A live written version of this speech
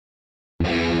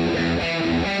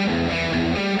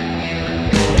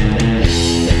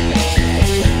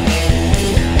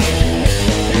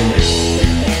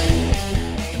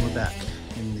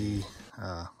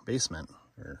basement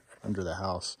or under the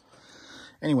house.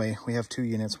 Anyway, we have 2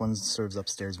 units. One serves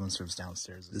upstairs, one serves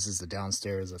downstairs. This is the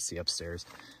downstairs, that's the upstairs.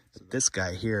 But this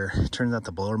guy here, turns out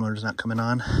the blower motor's not coming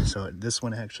on. So this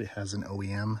one actually has an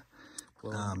OEM.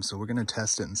 So we're gonna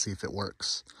test it and see if it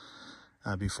works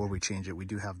before we change it. We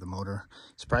do have the motor.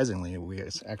 Surprisingly, we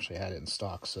actually had it in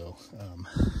stock. So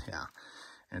yeah,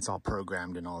 and it's all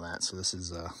programmed and all that. So this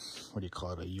is what do you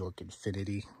call it? A York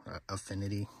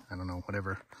Affinity, I don't know,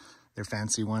 whatever. Their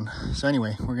fancy one. So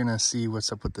anyway, we're gonna see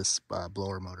what's up with this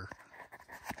blower motor.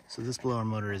 So this blower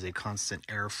motor is a constant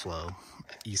airflow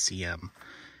ECM.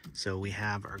 So we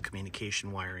have our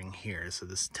communication wiring here. So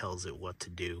this tells it what to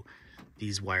do.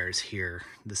 These wires here,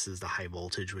 this is the high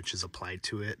voltage which is applied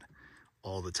to it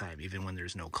all the time, even when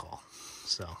there's no call.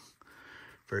 So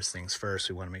first things first,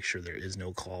 we want to make sure there is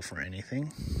no call for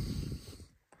anything.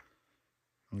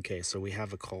 Okay, so we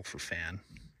have a call for fan.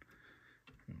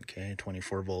 Okay,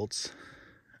 24 volts.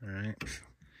 All right,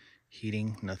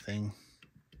 heating, nothing.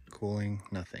 Cooling,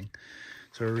 nothing.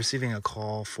 So we're receiving a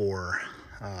call for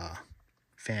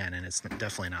fan, and it's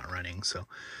definitely not running. So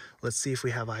let's see if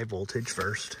we have high voltage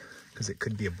first, because it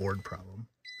could be a board problem.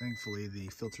 Thankfully, the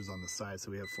filter's on the side, so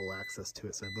we have full access to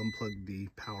it. So I've unplugged the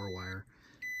power wire,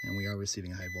 and we are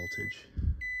receiving high voltage.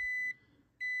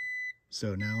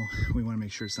 So now we want to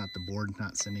make sure it's not the board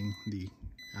not sending the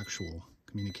actual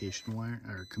communication wire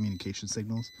or communication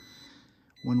signals.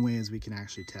 One way is we can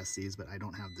actually test these, but I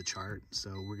don't have the chart, so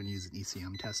we're going to use an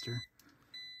ECM tester.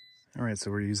 All right, so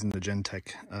we're using the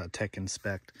Gentek Tech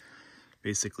Inspect.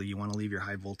 Basically, you want to leave your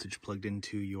high voltage plugged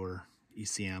into your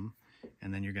ECM,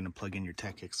 and then you're going to plug in your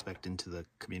Tech Inspect into the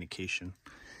communication.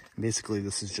 And basically,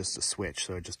 this is just a switch,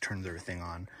 so it just turns everything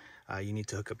on. You need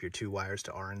to hook up your 2 wires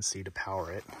to R and C to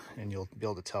power it, and you'll be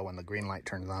able to tell when the green light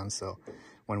turns on. So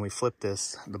when we flip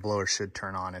this, the blower should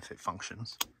turn on if it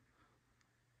functions.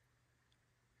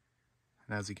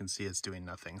 And as you can see, it's doing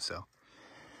nothing, so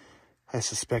I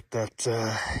suspect that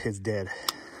it's dead.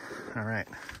 All right,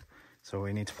 so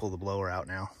we need to pull the blower out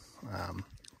now.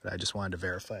 But I just wanted to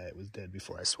verify it was dead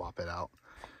before I swap it out,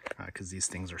 because these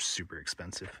things are super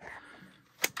expensive.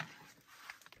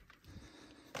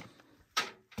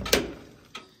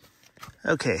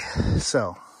 Okay,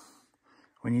 so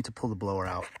we need to pull the blower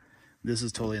out. This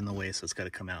is totally in the way, so it's got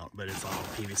to come out, but it's all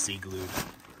PVC glued.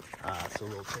 So a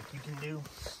little trick you can do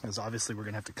is obviously we're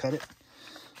going to have to cut it,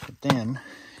 but then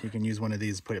you can use one of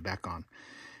these to put it back on.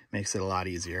 Makes it a lot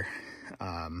easier.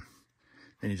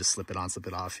 Then you just slip it on, slip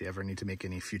it off. If you ever need to make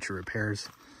any future repairs,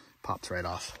 pops right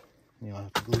off. You don't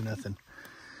have to glue nothing.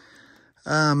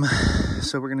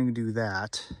 So we're going to do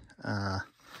that.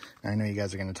 I know you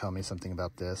guys are going to tell me something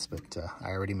about this, but I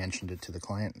already mentioned it to the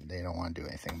client. They don't want to do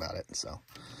anything about it. So,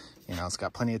 you know, it's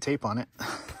got plenty of tape on it.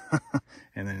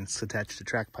 And then it's attached to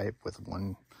track pipe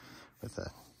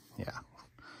yeah.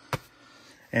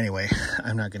 Anyway,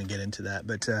 I'm not going to get into that.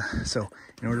 But so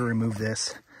in order to remove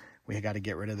this, we got to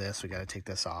get rid of this. We got to take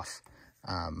this off.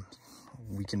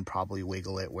 We can probably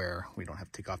wiggle it where we don't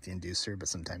have to take off the inducer, but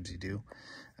sometimes you do.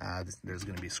 There's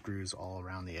going to be screws all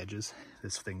around the edges.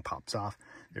 This thing pops off.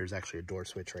 There's actually a door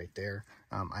switch right there.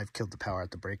 I've killed the power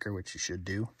at the breaker, which you should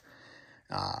do.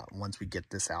 Once we get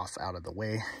this out of the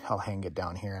way, I'll hang it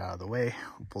down here out of the way.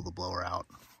 We'll pull the blower out,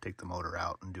 take the motor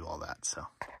out, and do all that. So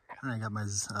I got my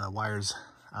wires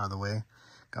out of the way.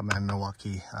 Got my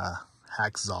Milwaukee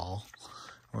hacksaw.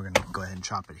 We're going to go ahead and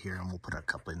chop it here, and we'll put a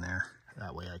couple in there.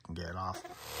 That way I can get it off.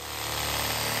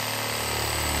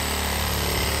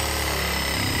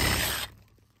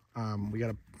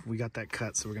 We got that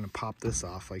cut, so we're gonna pop this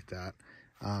off like that.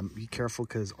 Be careful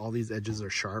because all these edges are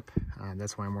sharp.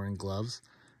 That's why I'm wearing gloves.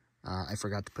 I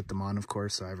forgot to put them on, of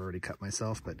course, so I've already cut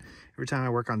myself. But every time I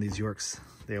work on these Yorks,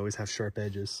 they always have sharp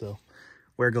edges. So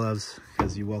wear gloves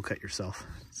because you will cut yourself.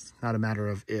 It's not a matter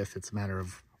of if, it's a matter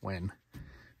of when.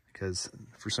 Because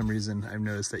for some reason I've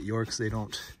noticed that Yorks, they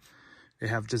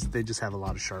just have a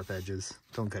lot of sharp edges.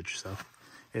 Don't cut yourself.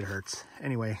 It hurts.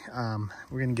 Anyway,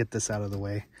 we're gonna get this out of the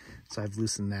way. So I've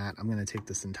loosened that. I'm gonna take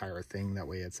this entire thing, that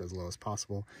way it's as low as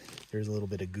possible. There's a little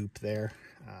bit of goop there.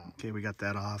 Okay, we got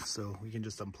that off, so we can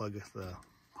just unplug the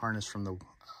harness from the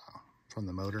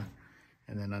motor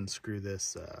and then unscrew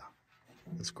this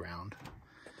this ground.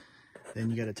 Then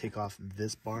you gotta take off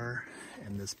this bar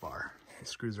and this bar. The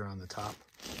screws are on the top,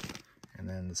 and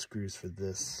then the screws for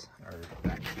this are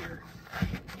back here,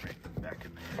 right back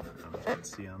in there. I don't know if you can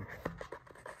see them.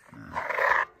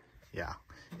 Yeah,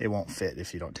 it won't fit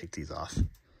if you don't take these off.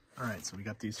 All right, so we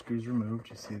got these screws removed.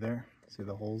 You see there? See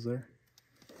the holes there?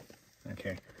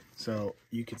 Okay, so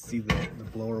you could see the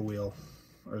blower wheel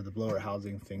or the blower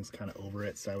housing things kind of over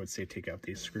it. So I would say take out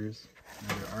these screws.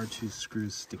 Now there are 2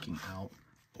 screws sticking out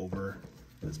over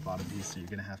this bottom piece, so you're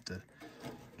gonna have to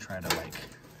try to like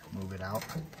move it out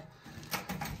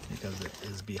because it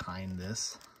is behind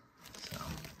this. So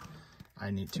I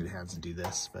need 2 hands to do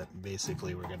this, but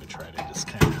basically we're gonna try to just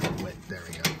kind of there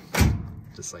we go,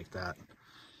 just like that.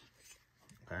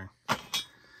 Okay.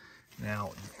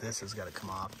 Now this has got to come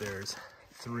off. There's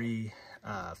 3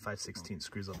 5/16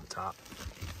 screws on the top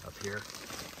up here.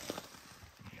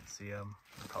 You can see them.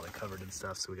 They're probably covered in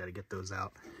stuff, so we got to get those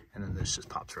out, and then this just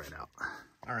pops right out.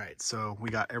 All right, so we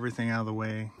got everything out of the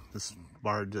way. This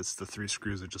bar, just the 3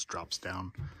 screws, it just drops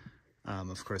down.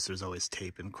 Of course, there's always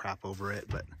tape and crap over it,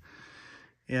 but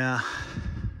yeah.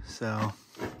 So,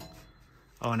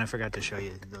 oh, and I forgot to show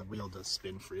you, the wheel does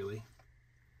spin freely.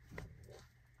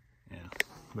 Yeah,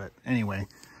 but anyway,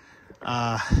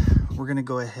 we're gonna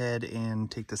go ahead and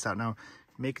take this out now.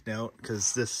 Make note,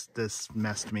 because this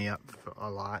messed me up a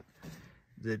lot.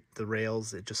 The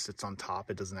rails, it just sits on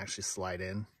top. It doesn't actually slide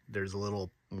in. There's a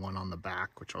little one on the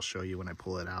back, which I'll show you when I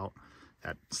pull it out,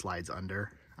 that slides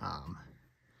under.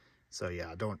 So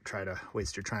yeah, don't try to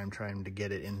waste your time trying to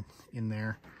get it in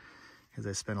there, because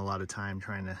I spent a lot of time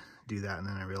trying to do that, and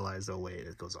then I realized, oh wait,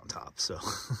 it goes on top. So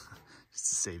just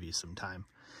to save you some time.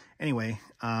 Anyway,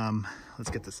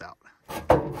 let's get this out.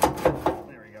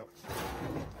 There we go.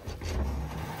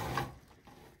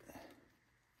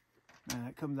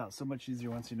 It comes out so much easier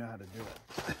once you know how to do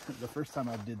it. The first time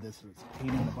I did this, it was a pain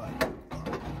in the butt.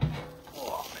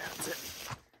 Oh man, that's it.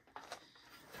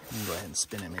 I'm gonna go ahead and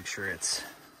spin it, make sure it's,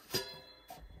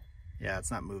 yeah,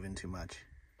 it's not moving too much.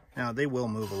 Now they will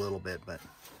move a little bit, but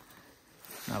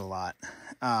not a lot.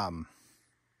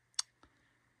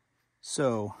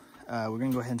 So we're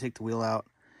gonna go ahead and take the wheel out.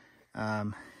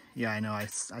 Yeah, I know I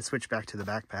switched back to the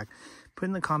backpack. Put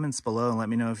in the comments below and let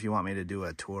me know if you want me to do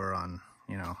a tour on,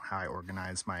 you know, how I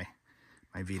organize my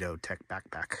Vito Tech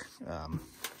backpack.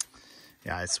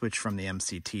 Yeah, I switched from the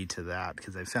MCT to that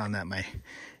because I found that my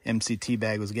MCT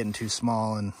bag was getting too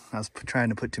small, and I was trying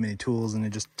to put too many tools, and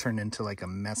it just turned into like a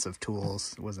mess of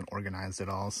tools. It wasn't organized at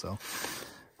all. So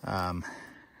my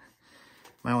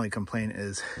only complaint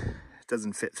is it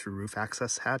doesn't fit through roof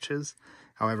access hatches.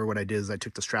 However, what I did is I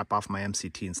took the strap off my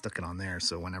MCT and stuck it on there,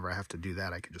 so whenever I have to do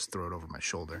that, I can just throw it over my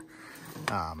shoulder.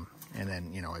 And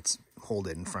then, you know, hold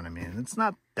it in front of me, and it's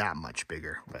not that much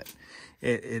bigger, but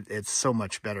it's so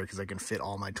much better because I can fit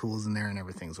all my tools in there and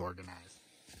everything's organized.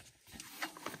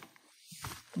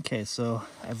 Okay, so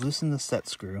I've loosened the set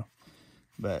screw,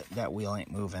 but that wheel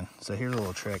ain't moving. So here's a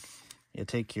little trick. You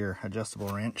take your adjustable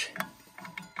wrench,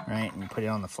 right, and you put it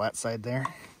on the flat side there,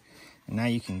 and now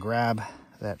you can grab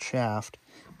that shaft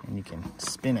and you can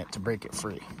spin it to break it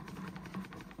free.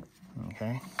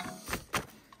 Okay,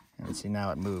 and see,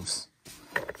 now it moves.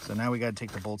 So now we got to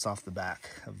take the bolts off the back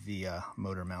of the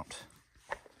motor mount.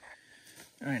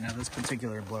 All right, now this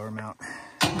particular blower mount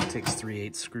takes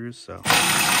 3/8 screws, so.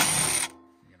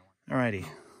 Alrighty.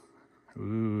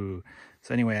 Ooh.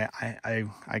 So anyway,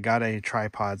 I got a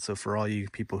tripod, so for all you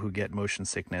people who get motion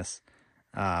sickness,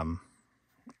 I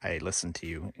listened to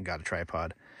you and got a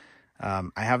tripod. I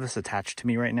have this attached to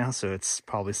me right now, so it's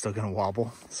probably still gonna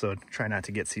wobble, so try not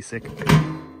to get seasick.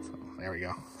 So there we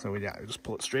go. So we just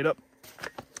pull it straight up.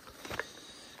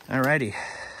 Alrighty.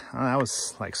 Oh, that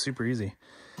was like super easy.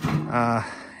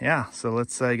 Yeah, so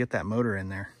let's get that motor in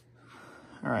there.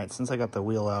 All right, since I got the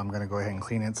wheel out, I'm gonna go ahead and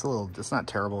clean it. It's not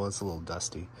terrible, it's a little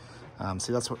dusty.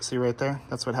 See right there?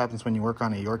 That's what happens when you work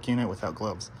on a York unit without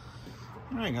gloves.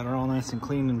 All right, got her all nice and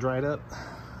clean and dried up.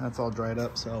 That's all dried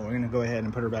up, so we're gonna go ahead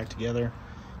and put her back together,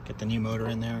 get the new motor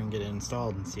in there and get it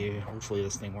installed and see, hopefully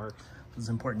this thing works. It's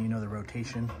important you know the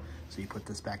rotation, so you put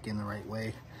this back in the right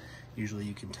way. Usually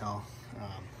you can tell,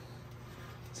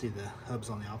 see the hubs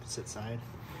on the opposite side,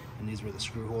 and these were the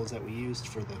screw holes that we used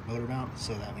for the motor mount,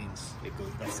 so that means it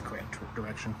goes, that's the correct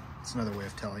direction. It's another way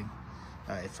of telling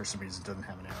if for some reason it doesn't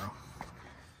have an arrow.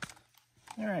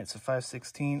 All right, so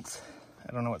 5/16.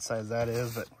 I don't know what size that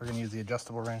is, but we're gonna use the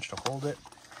adjustable wrench to hold it,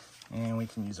 and we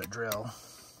can use a drill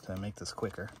to make this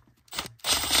quicker.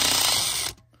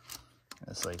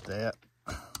 Just like that.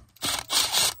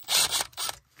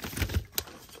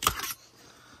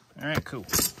 All right, cool,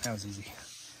 that was easy.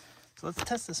 So let's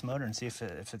test this motor and see if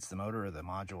it's the motor or the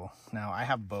module. Now I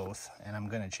have both, and I'm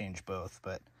gonna change both,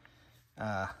 but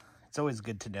it's always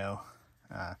good to know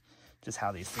just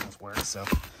how these things work. So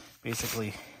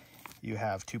basically you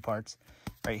have 2 parts.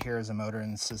 Right here is a motor,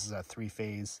 and this is a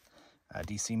 3-phase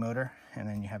DC motor, and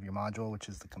then you have your module, which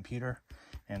is the computer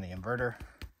and the inverter.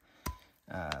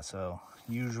 So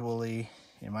usually,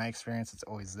 in my experience, it's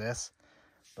always this,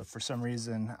 but for some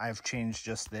reason I've changed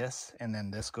just this, and then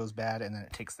this goes bad, and then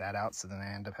it takes that out, so then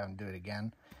I end up having to do it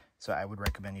again. So I would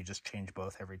recommend you just change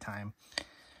both every time,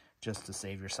 just to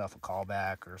save yourself a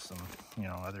callback or some, you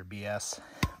know, other BS.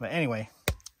 But anyway,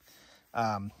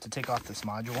 to take off this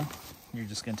module, you're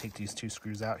just going to take these 2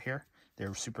 screws out here.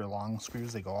 They're super long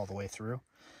screws. They go all the way through.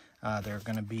 They're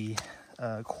going to be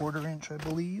a 1/4 inch, I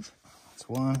believe. That's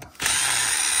 1.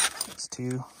 That's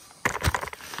 2.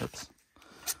 Oops.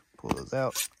 Pull those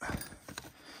out.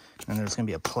 And there's going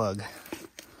to be a plug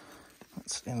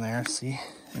that's in there, see?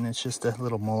 And it's just a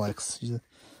little Molex. You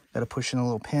got to push in a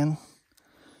little pin.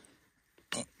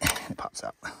 It pops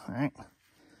out. All right.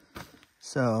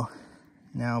 So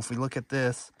now if we look at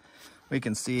this, we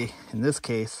can see in this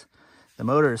case, the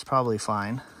motor is probably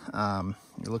fine.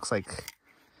 It looks like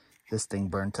this thing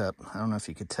burnt up. I don't know if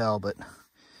you could tell, but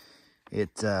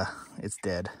it's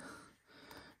dead.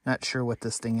 Not sure what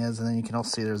this thing is, and then you can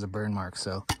also see there's a burn mark.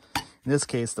 So in this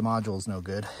case, the module is no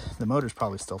good. The motor's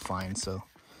probably still fine. So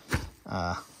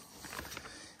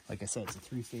like I said, it's a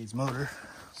 3-phase motor,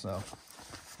 so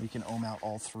we can ohm out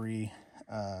all three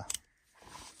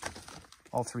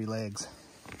legs,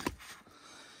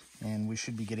 and we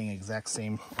should be getting exact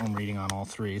same ohm reading on all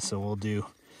 3. So we're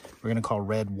gonna call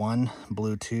red 1,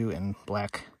 blue 2, and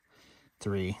black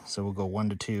 3. So we'll go 1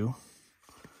 to 2.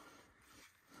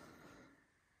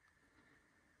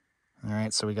 All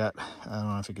right, so we got, I don't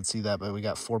know if you can see that, but we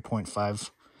got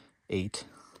 4.58.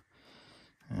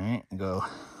 All right, go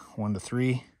 1 to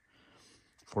 3,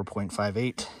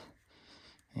 4.58,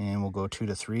 and we'll go 2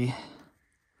 to 3.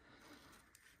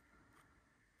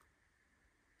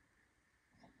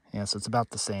 Yeah, so it's about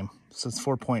the same. So it's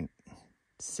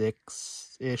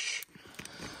 4.6-ish.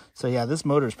 So yeah, this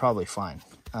motor is probably fine.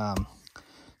 So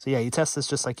yeah, you test this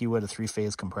just like you would a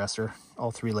 3-phase compressor. All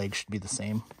 3 legs should be the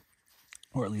same,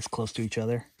 or at least close to each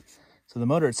other. So the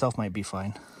motor itself might be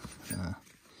fine.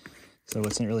 So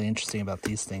what's really interesting about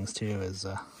these things too is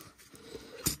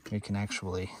we can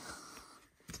actually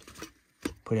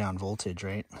put down voltage,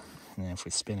 right? And then if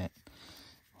we spin it,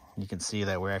 you can see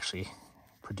that we're actually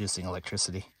producing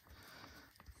electricity.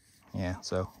 Yeah,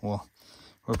 so we're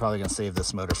probably gonna save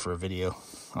this motor for a video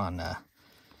on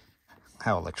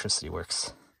how electricity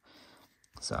works.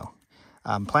 So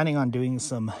I'm planning on doing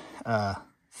some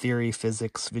theory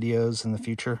physics videos in the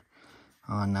future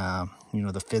on you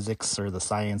know, the physics or the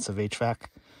science of HVAC.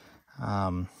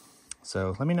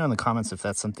 So let me know in the comments if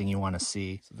that's something you want to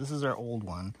see. So this is our old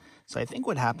one. So I think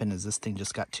what happened is this thing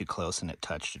just got too close and it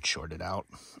shorted out.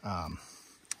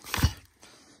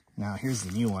 Now here's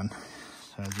the new one.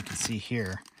 So as you can see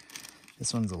here,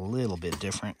 this one's a little bit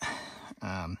different.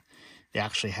 They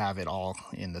actually have it all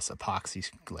in this epoxy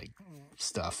like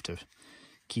stuff to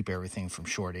keep everything from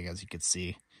shorting. As you can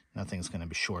see, nothing's going to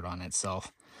be short on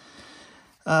itself.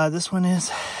 This one is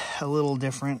a little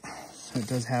different. So it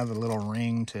does have a little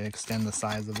ring to extend the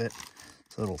size of it,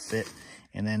 so it'll fit.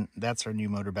 And then that's our new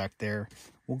motor back there.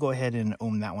 We'll go ahead and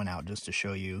ohm that one out just to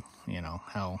show you, you know,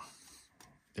 how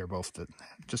they're both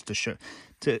just to show,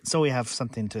 so we have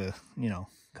something to, you know,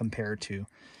 compare to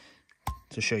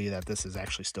show you that this is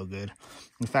actually still good.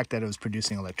 The fact that it was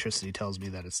producing electricity tells me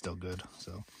that it's still good.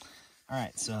 So, all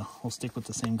right, so we'll stick with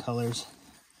the same colors.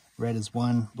 Red is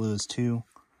 1, blue is 2,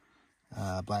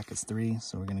 black is 3.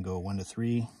 So we're gonna go 1 to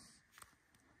 3.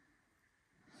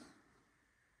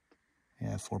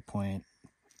 Yeah,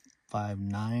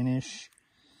 4.59-ish.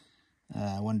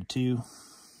 1 to 2.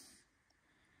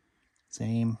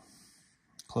 Same,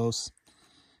 close.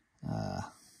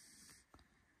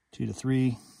 2 to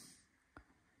 3.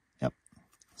 Yep.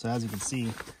 So as you can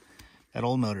see, that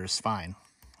old motor is fine.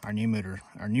 Our new motor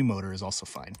is also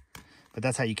fine. But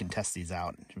that's how you can test these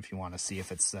out if you want to see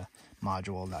if it's a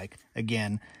module. Like,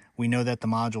 again, we know that the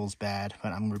module is bad,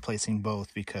 but I'm replacing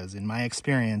both because in my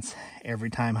experience, every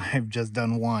time I've just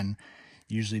done one,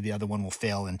 usually the other one will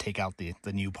fail and take out the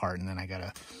new part, and then I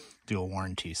gotta do a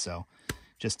warranty. So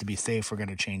just to be safe, we're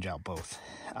gonna change out both.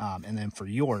 And then for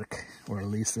York, or at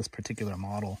least this particular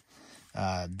model,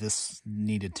 this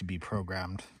needed to be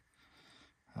programmed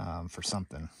for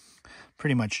something.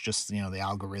 Pretty much just, you know, the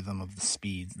algorithm of the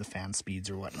speeds, the fan speeds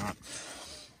or whatnot.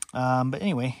 But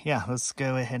anyway, yeah, let's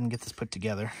go ahead and get this put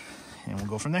together and we'll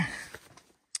go from there.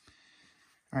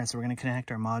 All right, so we're gonna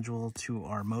connect our module to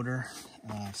our motor.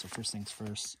 So first things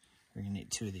first, we're gonna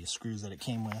need 2 of these screws that it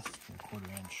came with, 1/4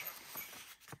 inch.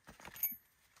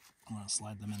 I'm gonna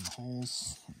slide them in the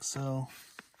holes like so.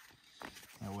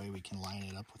 That way we can line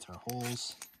it up with our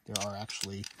holes. There are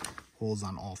actually holes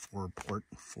on all 4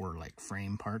 like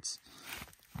frame parts.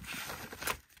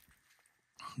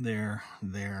 There,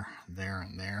 there, there,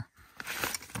 and there.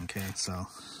 Okay, so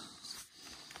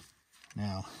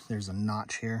now there's a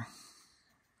notch here.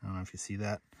 I don't know if you see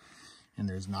that. and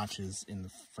there's notches in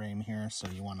the frame here, so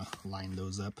you want to line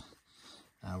those up.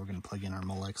 We're going to plug in our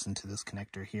Molex into this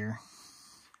connector here.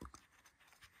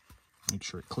 Make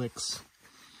sure it clicks.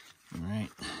 All right,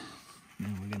 now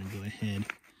we're going to go ahead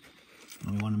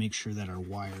and we want to make sure that our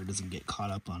wire doesn't get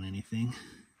caught up on anything.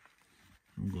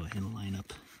 We'll go ahead and line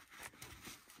up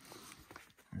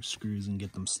our screws and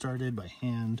get them started by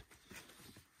hand.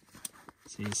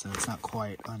 See, so it's not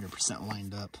quite 100%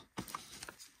 lined up,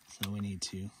 so we need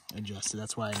to adjust it.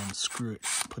 That's why I didn't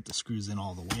put the screws in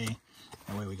all the way.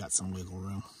 That way we got some wiggle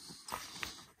room.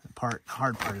 The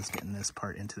hard part is getting this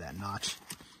part into that notch,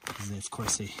 because of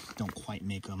course they don't quite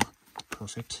make them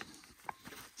perfect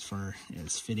as far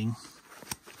as fitting.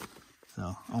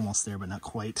 So almost there, but not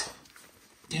quite.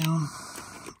 Down.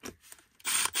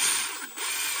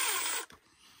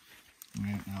 All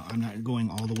right, now I'm not going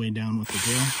all the way down with the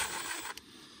drill.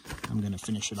 I'm going to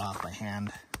finish it off by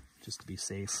hand just to be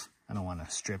safe. I don't want to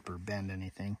strip or bend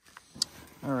anything.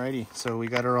 Alrighty, so we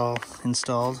got her all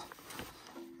installed.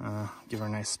 Give her a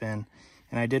nice spin.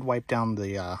 And I did wipe down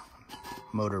the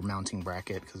motor mounting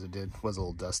bracket because it was a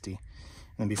little dusty.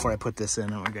 And then before I put this in,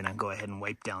 we're going to go ahead and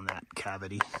wipe down that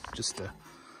cavity just to,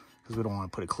 because we don't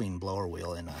want to put a clean blower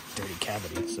wheel in a dirty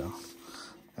cavity. So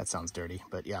that sounds dirty,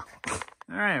 but yeah.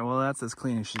 All right, well, that's as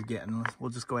clean as she's getting. We'll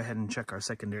just go ahead and check our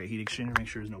secondary heat exchanger, make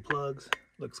sure there's no plugs.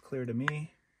 Looks clear to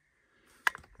me.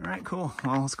 All right, cool.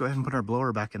 Well, let's go ahead and put our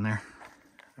blower back in there.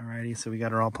 All righty, so we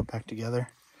got her all put back together.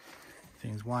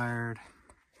 Things wired.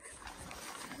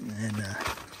 And then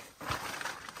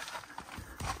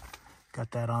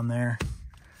got that on there.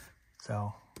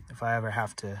 So if I ever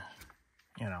have to,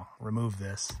 you know, remove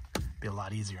this, it'll be a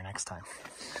lot easier next time.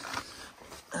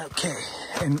 Okay,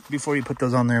 and before you put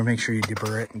those on there, make sure you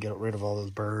deburr it and get rid of all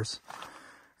those burrs.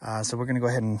 So we're gonna go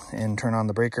ahead and turn on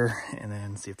the breaker and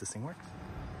then see if this thing works.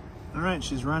 All right,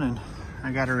 she's running.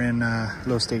 I got her in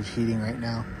low stage heating right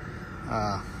now.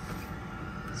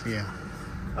 So yeah.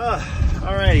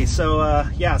 Alrighty, so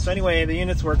yeah, so anyway, the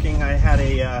unit's working. I had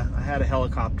a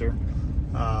helicopter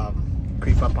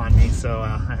creep up on me, so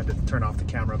I had to turn off the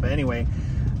camera. But anyway,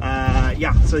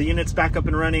 yeah, so the unit's back up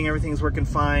and running. Everything's working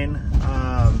fine.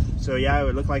 So yeah, it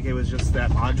would look like it was just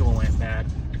that module went bad.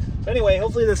 So anyway,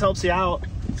 hopefully this helps you out.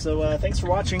 So thanks for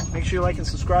watching. Make sure you like and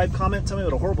subscribe, comment, tell me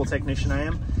what a horrible technician I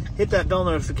am. Hit that bell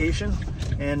notification,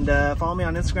 and follow me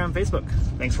on Instagram and Facebook.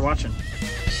 Thanks for watching.